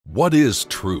What is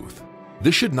truth?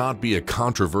 This should not be a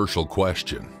controversial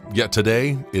question, yet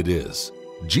today it is.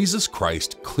 Jesus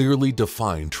Christ clearly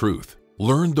defined truth,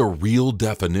 learned the real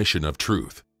definition of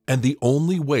truth, and the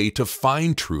only way to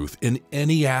find truth in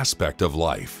any aspect of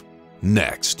life.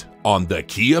 Next, on The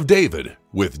Key of David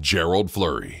with Gerald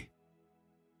Flurry.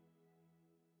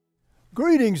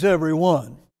 Greetings,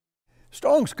 everyone.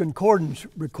 Strong's Concordance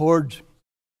records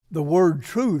the word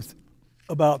truth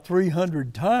about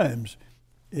 300 times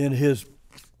in his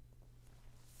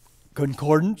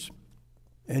concordance,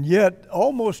 and yet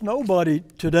almost nobody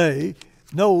today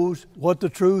knows what the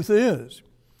truth is.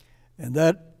 And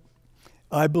that,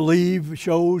 I believe,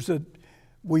 shows that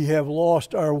we have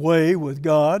lost our way with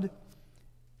God.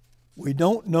 We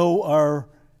don't know our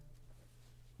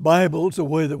Bibles the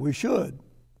way that we should.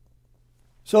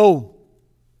 So,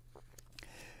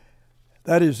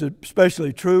 that is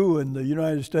especially true in the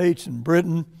United States and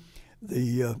Britain,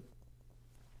 the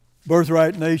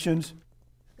birthright nations,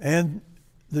 and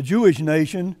the Jewish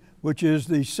nation, which is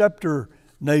the scepter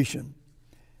nation.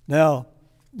 Now,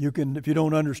 you can, if you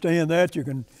don't understand that, you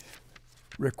can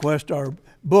request our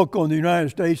book on the United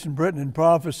States and Britain in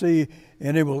prophecy,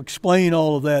 and it will explain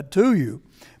all of that to you.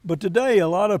 But today, a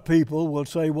lot of people will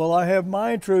say, well, I have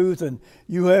my truth and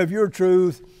you have your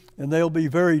truth, and they'll be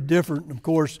very different. Of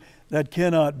course, that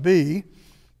cannot be,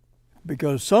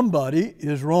 because somebody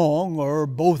is wrong, or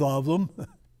both of them.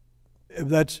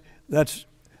 That's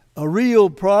a real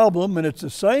problem, and it's the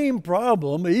same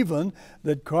problem even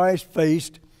that Christ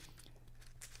faced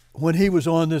when he was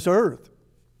on this earth.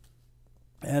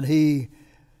 And he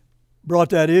brought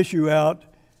that issue out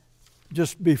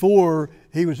just before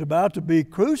he was about to be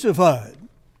crucified.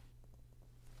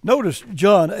 Notice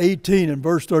John 18 and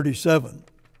verse 37.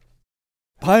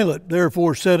 Pilate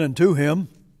therefore said unto him,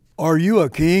 Are you a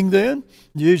king then?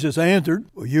 Jesus answered,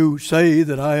 You say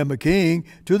that I am a king.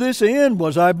 To this end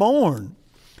was I born.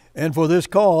 And for this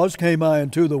cause came I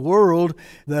into the world,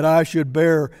 that I should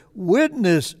bear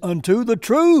witness unto the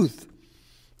truth.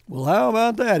 Well, how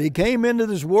about that? He came into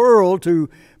this world to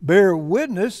bear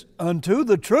witness unto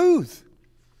the truth.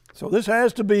 So this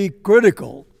has to be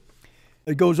critical.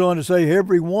 It goes on to say,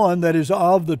 Every one that is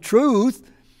of the truth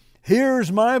hears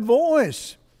my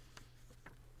voice.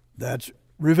 That's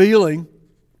revealing.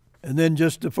 And then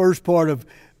just the first part of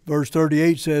verse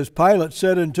 38 says, Pilate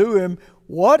said unto him,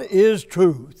 What is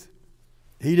truth?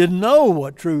 He didn't know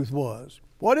what truth was.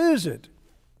 What is it?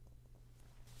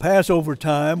 Passover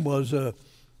time was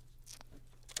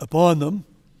upon them,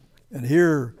 and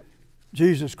here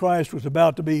Jesus Christ was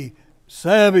about to be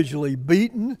savagely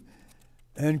beaten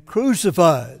and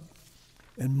crucified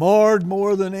and marred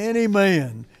more than any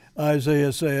man,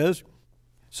 Isaiah says.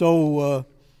 So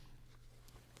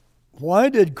why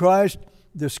did Christ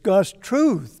discuss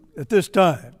truth at this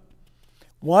time?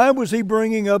 Why was he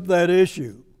bringing up that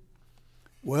issue?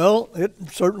 Well, it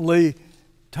certainly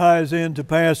ties into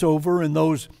Passover and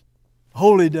those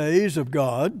holy days of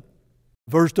God.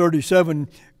 Verse 37,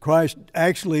 Christ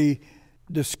actually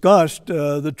discussed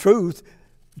the truth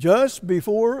just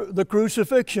before the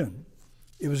crucifixion.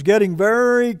 It was getting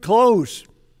very close,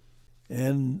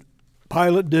 and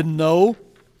Pilate didn't know,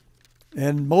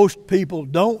 and most people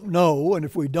don't know, and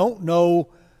if we don't know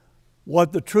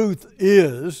what the truth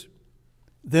is,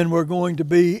 then we're going to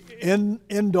be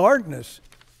in darkness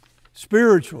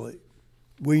spiritually.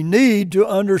 We need to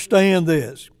understand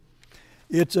this.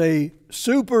 It's a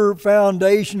super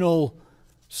foundational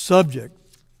subject.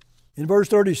 In verse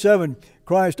 37,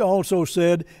 Christ also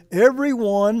said,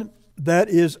 Everyone that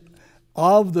is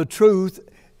of the truth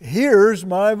hears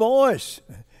my voice.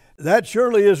 That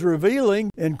surely is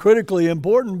revealing and critically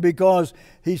important, because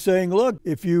he's saying, look,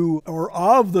 if you are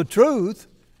of the truth,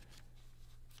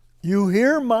 you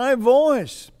hear my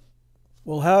voice.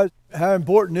 Well, how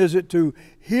important is it to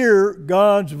hear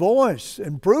God's voice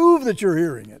and prove that you're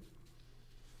hearing it?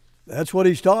 That's what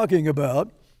he's talking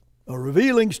about. A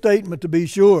revealing statement, to be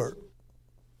sure.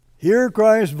 Hear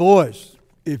Christ's voice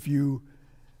if you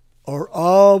are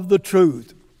of the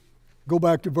truth. Go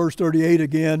back to verse 38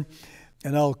 again,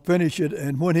 and I'll finish it.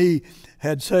 And when he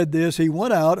had said this, he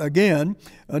went out again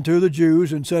unto the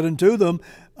Jews and said unto them,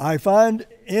 I find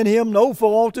in him no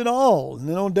fault at all. And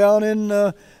then on down in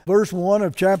verse 1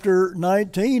 of chapter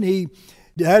 19, he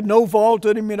had no fault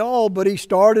in him at all, but he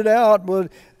started out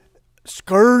with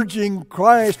scourging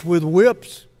Christ with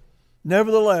whips.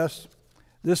 Nevertheless,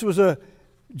 this was a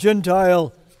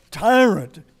Gentile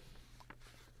tyrant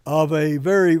of a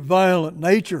very violent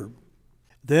nature.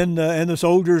 Then and the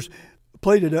soldiers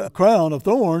plaited a crown of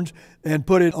thorns and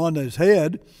put it on his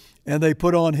head And they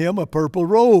put on him a purple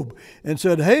robe and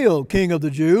said, "Hail, King of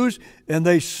the Jews!" And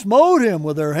they smote him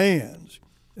with their hands.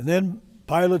 And then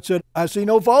Pilate said, "I see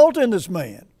no fault in this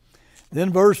man."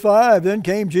 Then verse 5, then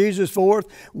came Jesus forth,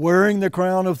 wearing the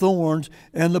crown of thorns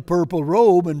and the purple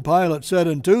robe. And Pilate said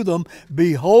unto them,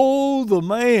 "Behold the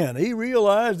man." He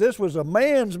realized this was a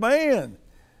man's man.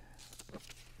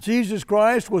 Jesus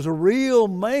Christ was a real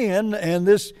man, and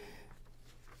this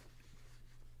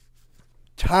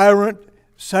tyrant,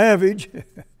 savage,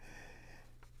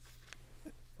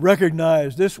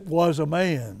 recognized this was a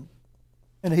man.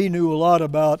 And he knew a lot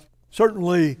about,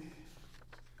 certainly,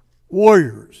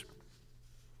 warriors.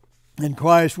 And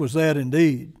Christ was that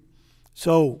indeed.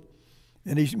 So,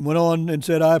 and he went on and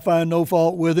said, "I find no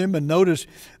fault with him." And notice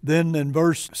then in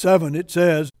verse 7 it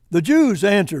says, "The Jews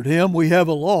answered him, We have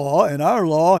a law, and our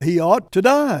law he ought to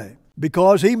die,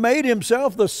 because he made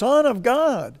himself the Son of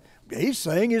God." He's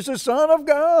saying he's the Son of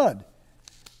God.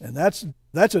 And that's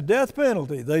a death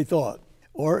penalty, they thought,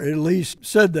 or at least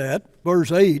said that.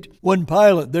 Verse 8, "When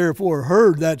Pilate therefore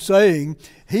heard that saying,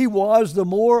 he was the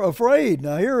more afraid."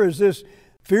 Now here is this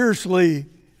fiercely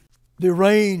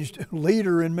deranged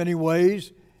leader in many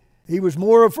ways. He was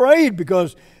more afraid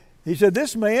because he said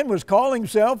this man was calling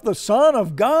himself the Son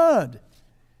of God.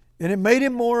 And it made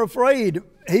him more afraid.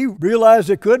 He realized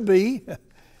it could be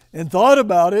and thought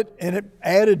about it, and it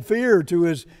added fear to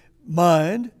his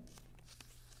mind.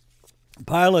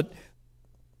 Pilate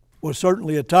was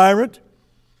certainly a tyrant,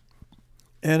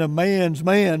 and a man's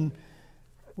man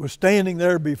was standing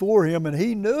there before him, and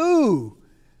he knew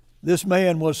this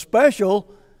man was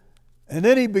special. And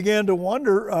then he began to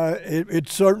wonder, it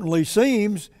certainly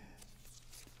seems,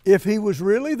 if he was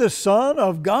really the Son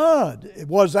of God.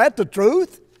 Was that the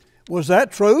truth? Was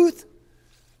that truth?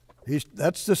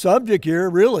 That's the subject here,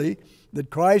 really, that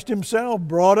Christ himself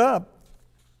brought up.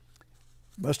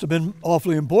 Must have been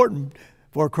awfully important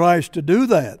for Christ to do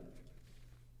that.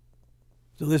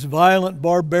 So this violent,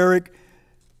 barbaric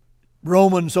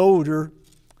Roman soldier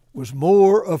was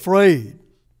more afraid.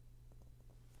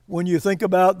 When you think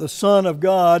about the Son of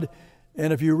God,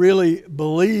 and if you really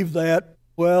believe that,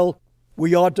 well,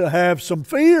 we ought to have some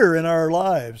fear in our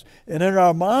lives and in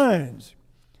our minds.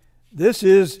 This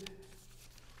is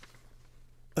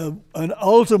an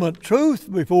ultimate truth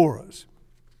before us.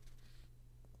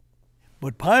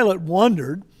 But Pilate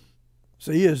wondered,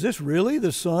 see, is this really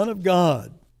the Son of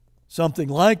God? Something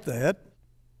like that.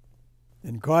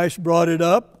 And Christ brought it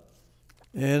up,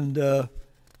 and it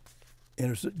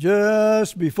was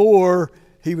just before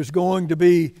he was going to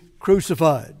be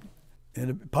crucified.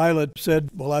 And Pilate said,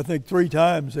 well, I think 3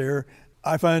 times there,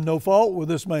 "I find no fault with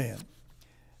this man.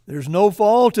 There's no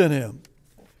fault in him."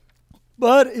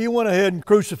 But he went ahead and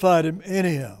crucified him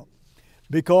anyhow,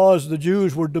 because the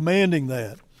Jews were demanding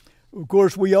that. Of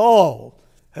course, we all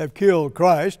have killed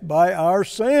Christ by our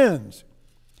sins.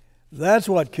 That's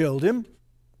what killed him.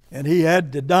 And he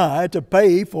had to die to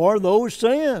pay for those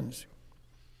sins.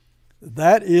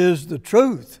 That is the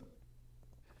truth.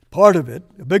 Part of it,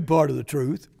 a big part of the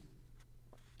truth.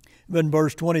 Then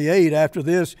verse 28, after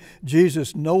this,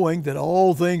 Jesus, knowing that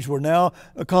all things were now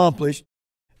accomplished,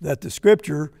 that the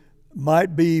Scripture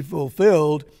might be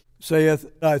fulfilled, saith,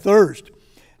 "I thirst."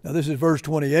 Now this is verse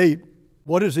 28.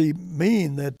 What does he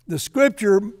mean that the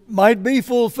Scripture might be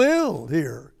fulfilled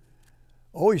here?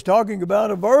 Oh, he's talking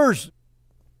about a verse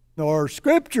or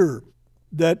Scripture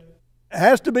that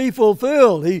has to be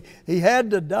fulfilled. He had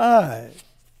to die.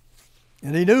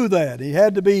 And he knew that. He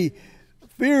had to be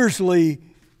fiercely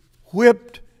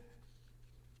whipped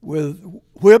with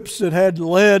whips that had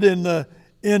lead in the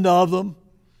end of them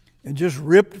and just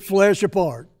ripped flesh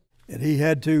apart. And he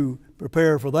had to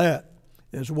prepare for that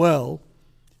as well.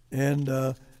 And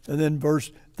then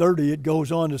verse 30, it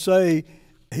goes on to say,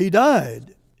 he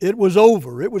died. It was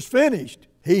over. It was finished.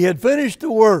 He had finished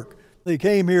the work he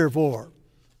came here for.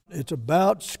 It's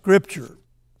about Scripture.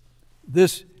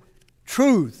 This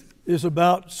truth is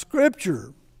about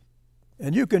Scripture.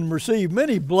 And you can receive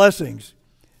many blessings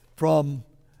from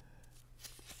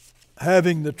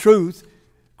having the truth.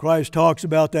 Christ talks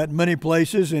about that in many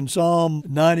places. In Psalm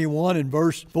 91 and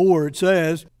verse 4 it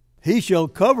says, "He shall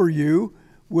cover you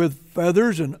with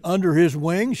feathers, and under his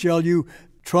wings shall you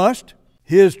trust.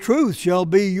 His truth shall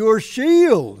be your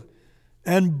shield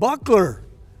and buckler."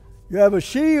 You have a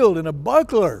shield and a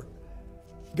buckler.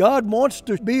 God wants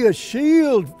to be a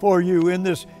shield for you in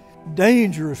this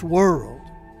dangerous world.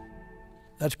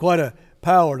 That's quite a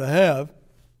power to have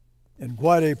and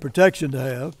quite a protection to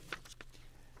have.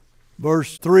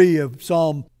 Verse 3 of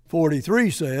Psalm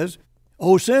 43 says,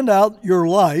 "Oh, send out your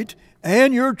light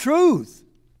and your truth."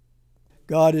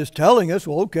 God is telling us,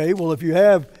 well, if you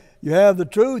have you have the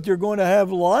truth, you're going to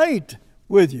have light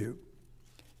with you.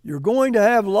 You're going to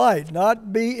have light,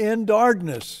 not be in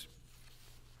darkness.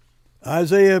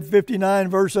 Isaiah 59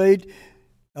 verse 8,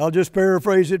 I'll just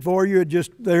paraphrase it for you. It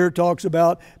just there talks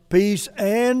about peace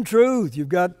and truth. You've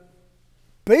got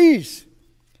peace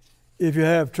if you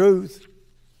have truth.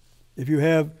 If you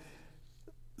have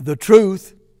the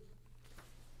truth,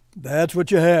 that's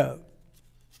what you have.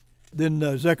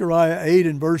 Then Zechariah 8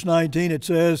 and verse 19 it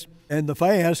says, and the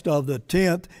fast of the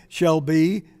 10th shall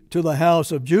be to the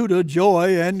house of Judah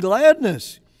joy and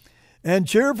gladness and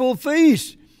cheerful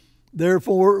feast.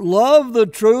 Therefore love the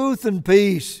truth and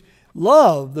peace.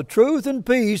 Love the truth and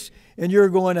peace, and you're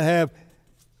going to have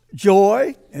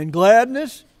joy and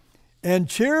gladness and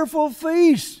cheerful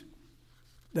feast.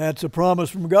 That's a promise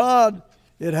from God.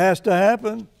 It has to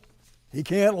happen. He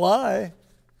can't lie.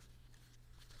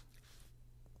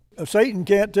 Satan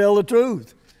can't tell the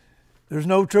truth. There's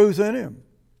no truth in him.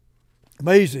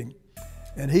 Amazing.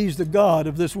 And he's the God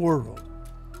of this world.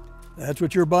 That's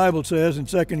what your Bible says in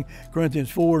 2 Corinthians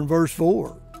 4 and verse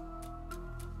 4.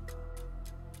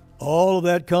 All of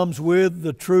that comes with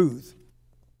the truth.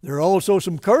 There are also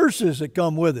some curses that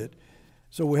come with it.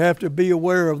 So we have to be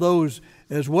aware of those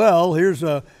as well. Here's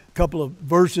a couple of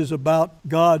verses about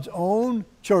God's own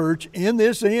church in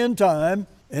this end time.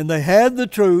 And they had the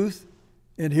truth.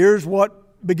 And here's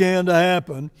what began to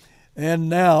happen. And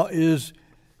now is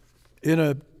in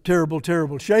a terrible,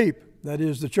 terrible shape. That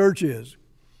is, the church is.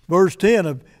 Verse 10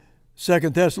 of 2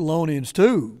 Thessalonians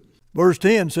 2. Verse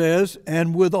 10 says,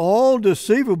 and with all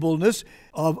deceivableness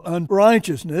of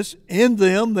unrighteousness in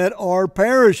them that are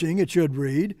perishing, it should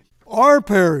read, are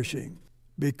perishing,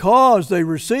 because they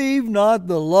receive not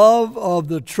the love of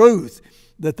the truth,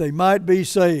 that they might be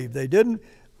saved. They didn't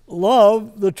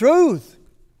love the truth.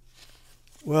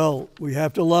 Well, we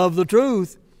have to love the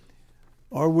truth,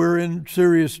 or we're in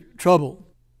serious trouble.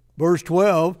 Verse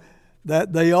 12,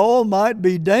 that they all might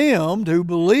be damned who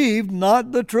believed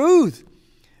not the truth,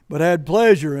 but had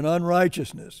pleasure in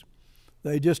unrighteousness.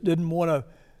 They just didn't want to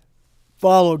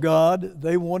follow God.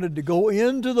 They wanted to go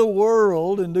into the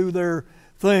world and do their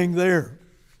thing there.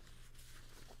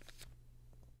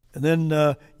 And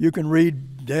then you can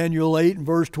read Daniel 8 and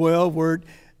verse 12 where it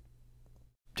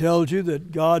tells you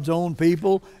that God's own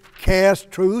people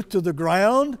cast truth to the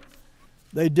ground.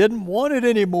 They didn't want it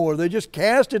anymore. They just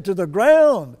cast it to the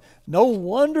ground. No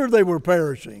wonder they were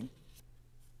perishing.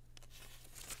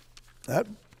 That's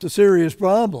a serious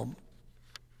problem.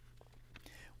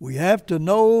 We have to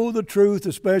know the truth,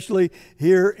 especially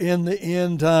here in the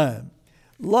end time.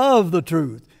 Love the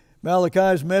truth.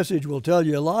 Malachi's message will tell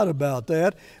you a lot about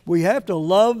that. We have to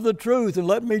love the truth. And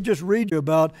let me just read you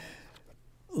about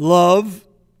love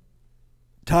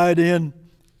tied in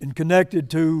and connected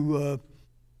to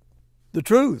the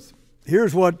truth.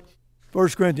 Here's what 1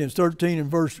 Corinthians 13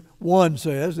 and verse 1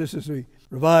 says. This is the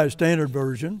Revised Standard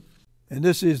Version. And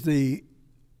this is the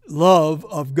love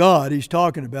of God he's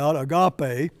talking about,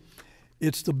 agape.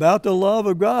 It's about the love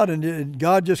of God, and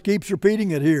God just keeps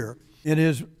repeating it here in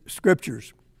his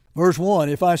scriptures. Verse 1,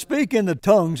 if I speak in the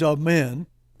tongues of men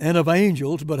and of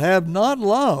angels, but have not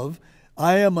love,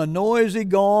 I am a noisy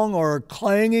gong or a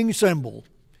clanging cymbal.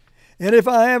 And if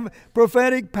I have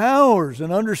prophetic powers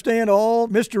and understand all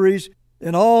mysteries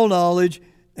and all knowledge,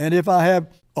 and if I have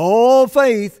all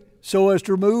faith so as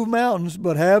to remove mountains,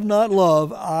 but have not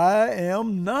love, I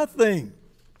am nothing.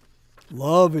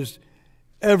 Love is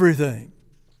everything.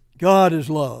 God is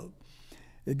love.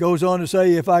 It goes on to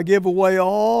say, if I give away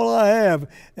all I have,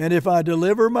 and if I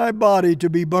deliver my body to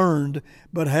be burned,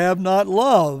 but have not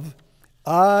love,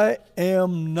 I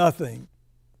am nothing.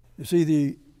 You see,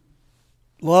 the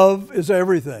love is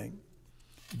everything.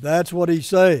 That's what he's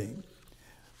saying.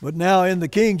 But now in the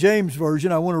King James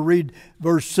Version, I want to read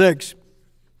verse 6.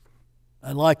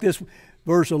 I like this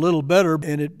verse a little better,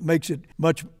 and it makes it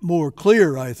much more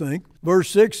clear, I think.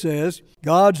 Verse 6 says,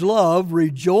 God's love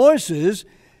rejoices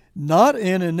not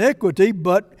in iniquity,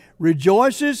 but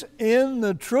rejoices in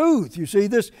the truth. You see,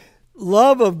 this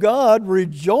love of God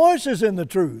rejoices in the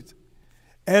truth.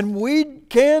 And we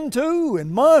can too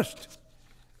and must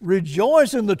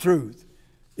rejoice in the truth.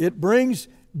 It brings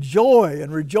joy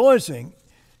and rejoicing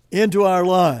into our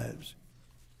lives.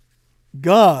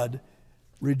 God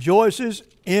rejoices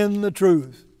in the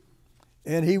truth.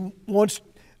 And he wants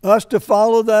us to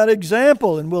follow that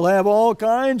example, and we'll have all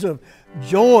kinds of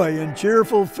joy and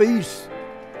cheerful feasts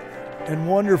and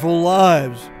wonderful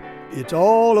lives. It's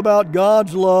all about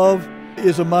God's love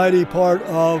is a mighty part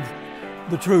of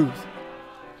the truth.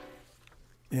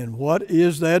 And what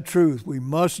is that truth? We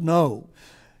must know.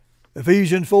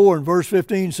 Ephesians 4 and verse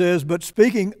 15 says, "But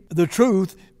speaking the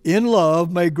truth in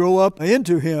love may grow up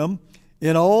into him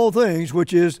in all things,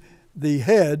 which is the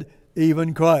head,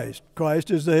 even Christ."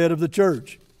 Christ is the head of the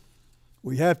church.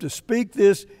 We have to speak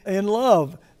this in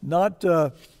love, not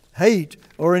hate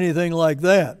or anything like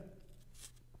that.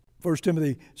 1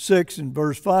 Timothy 6 and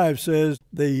verse 5 says,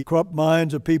 "The corrupt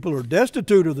minds of people are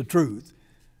destitute of the truth."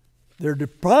 They're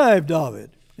deprived of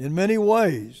it in many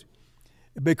ways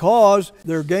because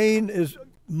their gain is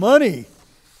money,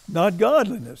 not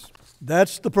godliness.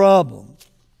 That's the problem.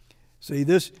 See,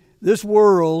 this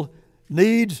world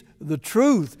needs the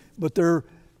truth, but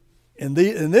in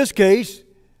this case,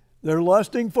 they're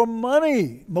lusting for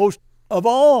money most of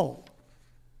all.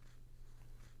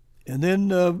 And then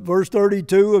verse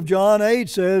 32 of John 8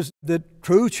 says that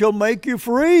truth shall make you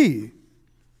free.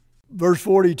 Verse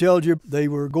 40 tells you they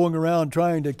were going around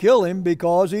trying to kill him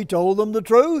because he told them the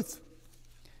truth.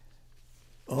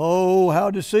 Oh,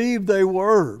 how deceived they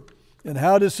were, and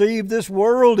how deceived this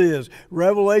world is.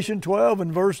 Revelation 12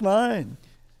 and verse 9.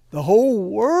 The whole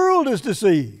world is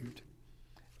deceived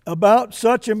about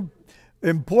such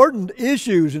important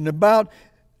issues and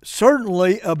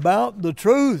certainly about the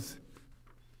truth.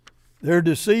 They're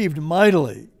deceived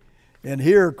mightily. And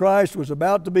here Christ was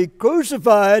about to be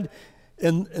crucified,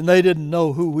 and they didn't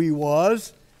know who he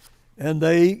was, and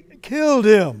they killed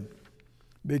him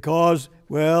because,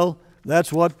 well,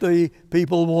 that's what the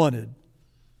people wanted.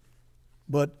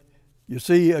 But you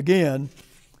see, again,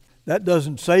 that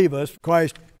doesn't save us.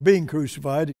 Christ being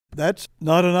crucified, that's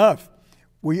not enough.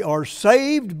 We are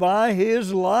saved by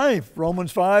his life.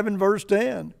 Romans 5 and verse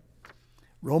 10.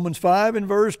 Romans 5 and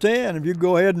verse 10. If you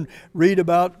go ahead and read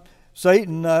about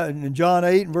Satan in John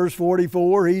 8 and verse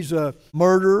 44, he's a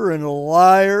murderer and a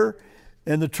liar,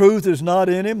 and the truth is not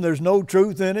in him. There's no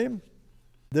truth in him.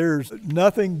 There's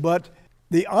nothing but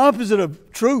the opposite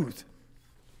of truth.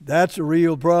 That's a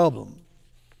real problem.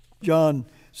 John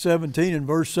 17 and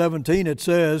verse 17, it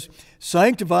says,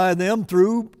 "Sanctify them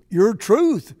through your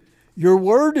truth. Your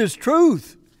word is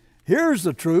truth." Here's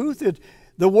the truth. It's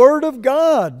the Word of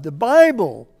God, the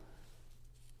Bible.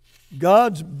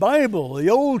 God's Bible, the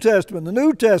Old Testament, the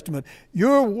New Testament.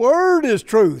 Your Word is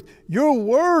truth. Your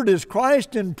Word is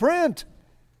Christ in print.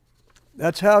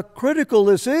 That's how critical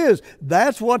this is.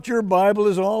 That's what your Bible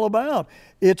is all about.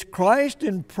 It's Christ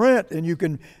in print, and you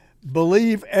can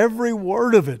believe every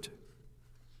word of it.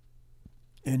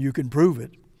 And you can prove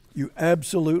it. You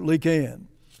absolutely can.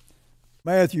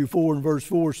 Matthew 4 and verse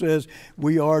 4 says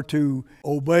we are to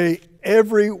obey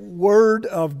every word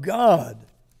of God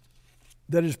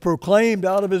that is proclaimed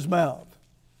out of his mouth.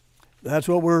 That's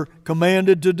what we're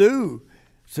commanded to do.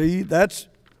 See, that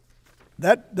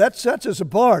sets us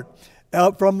apart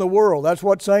out from the world. That's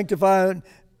what sanctifying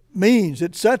means.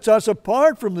 It sets us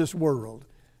apart from this world.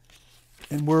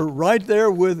 And we're right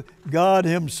there with God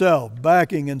himself,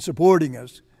 backing and supporting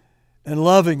us and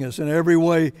loving us in every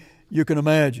way you can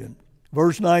imagine.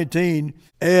 Verse 19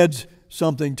 adds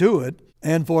something to it.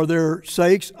 "And for their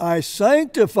sakes I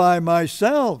sanctify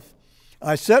myself.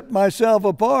 I set myself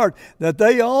apart, that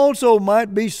they also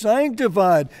might be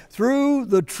sanctified through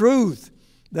the truth."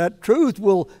 That truth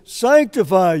will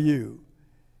sanctify you.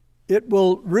 It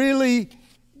will really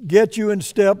get you in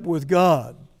step with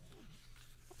God.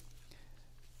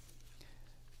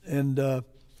 And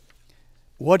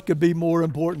what could be more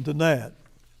important than that?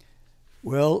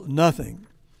 Well, nothing.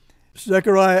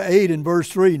 Zechariah 8 and verse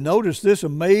 3. Notice this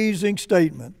amazing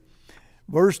statement.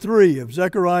 Verse 3 of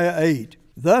Zechariah 8.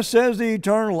 "Thus says the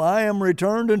Eternal, I am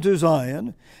returned into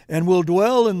Zion, and will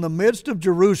dwell in the midst of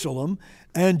Jerusalem,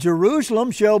 and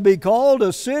Jerusalem shall be called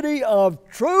a city of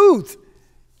truth,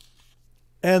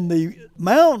 and the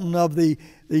mountain of the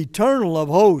Eternal of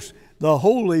hosts, the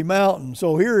holy mountain."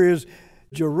 So here is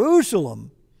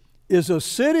Jerusalem is a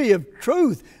city of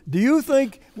truth. Do you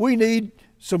think we need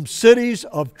some cities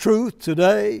of truth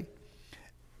today?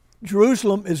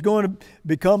 Jerusalem is going to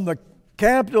become the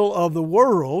capital of the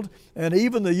world and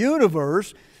even the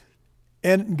universe.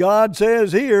 And God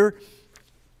says here,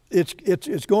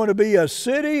 it's going to be a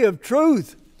city of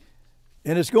truth.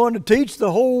 And it's going to teach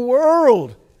the whole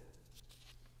world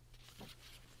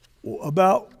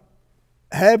about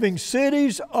having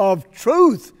cities of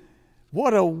truth.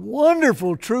 What a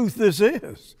wonderful truth this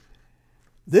is.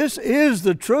 This is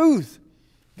the truth.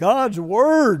 God's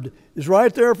Word is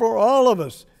right there for all of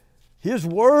us. His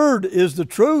Word is the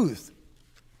truth.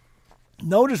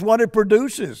 Notice what it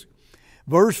produces.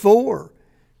 Verse 4,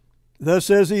 "Thus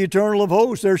says the Eternal of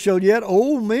hosts, there shall yet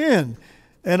old men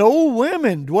and old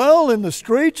women dwell in the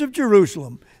streets of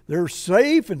Jerusalem." They're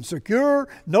safe and secure.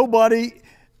 Nobody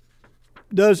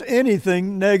does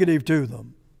anything negative to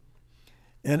them.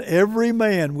 and every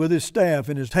man with his staff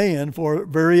in his hand for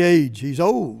very age. He's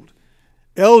old,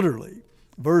 elderly.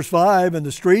 Verse 5, and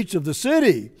the streets of the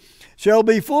city shall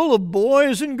be full of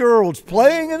boys and girls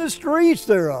playing in the streets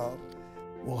thereof.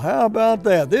 Well, how about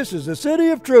that? This is the city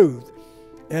of truth,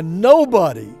 and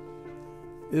nobody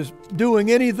is doing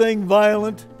anything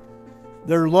violent.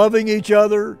 They're loving each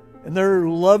other, and they're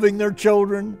loving their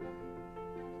children,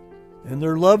 and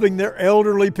they're loving their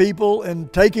elderly people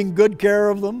and taking good care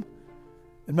of them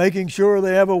and making sure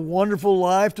they have a wonderful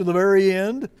life to the very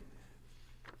end,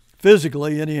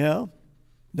 physically anyhow.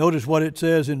 Notice what it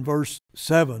says in verse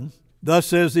 7. Thus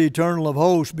says the Eternal of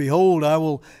hosts, behold, I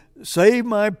will save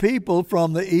my people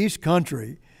from the east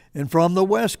country and from the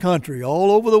west country, all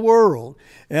over the world,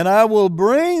 and I will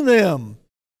bring them,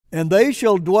 and they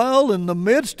shall dwell in the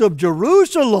midst of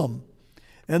Jerusalem,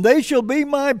 and they shall be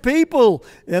my people,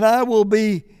 and I will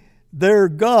be their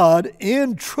God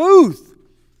in truth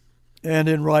and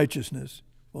in righteousness.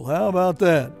 Well, how about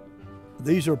that?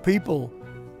 These are people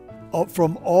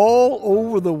from all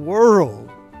over the world,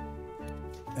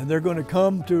 and they're going to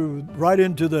come right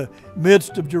into the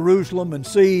midst of Jerusalem and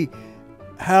see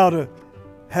how to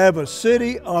have a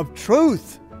city of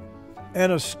truth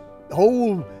and a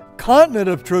whole continent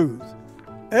of truth.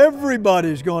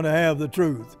 Everybody's going to have the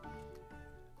truth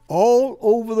all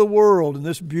over the world in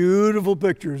this beautiful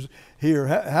pictures here.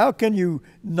 How can you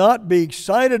not be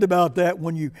excited about that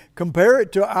when you compare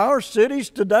it to our cities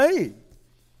today,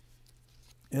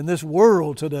 in this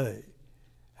world today?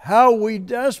 How we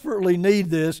desperately need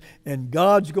this, and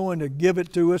God's going to give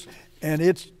it to us, and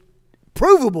it's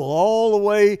provable all the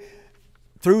way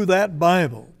through that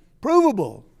Bible.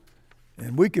 Provable.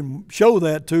 And we can show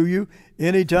that to you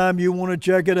anytime you want to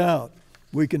check it out.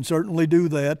 We can certainly do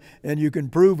that, and you can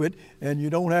prove it, and you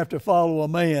don't have to follow a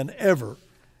man ever.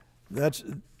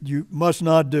 You must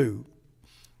not do.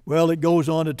 Well, it goes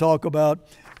on to talk about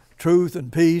truth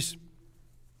and peace.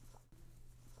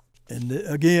 And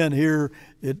again, here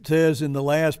it says in the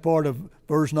last part of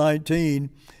verse 19,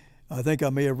 I think I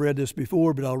may have read this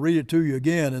before, but I'll read it to you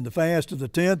again. And the fast of the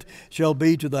 10th shall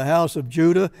be to the house of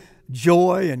Judah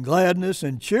joy and gladness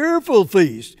and cheerful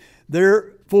feast.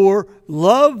 Therefore,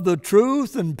 love the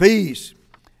truth and peace.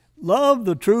 Love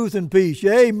the truth and peace.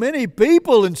 Yea, many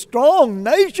people and strong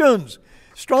nations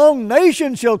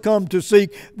shall come to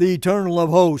seek the Eternal of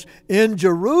hosts in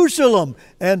Jerusalem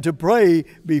and to pray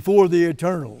before the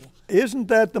Eternal. Isn't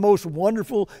that the most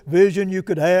wonderful vision you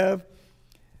could have?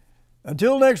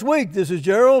 Until next week, this is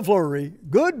Gerald Flurry.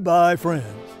 Goodbye, friends.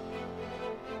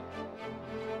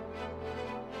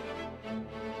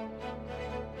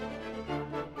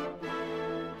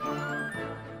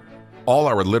 All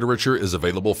our literature is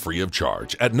available free of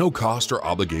charge, at no cost or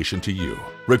obligation to you.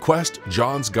 Request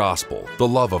John's Gospel, The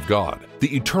Love of God,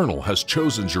 The Eternal Has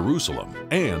Chosen Jerusalem,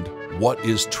 and What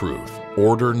is Truth?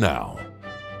 Order now.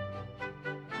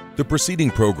 The preceding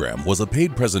program was a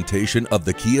paid presentation of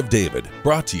The Key of David,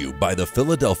 brought to you by the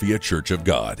Philadelphia Church of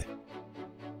God.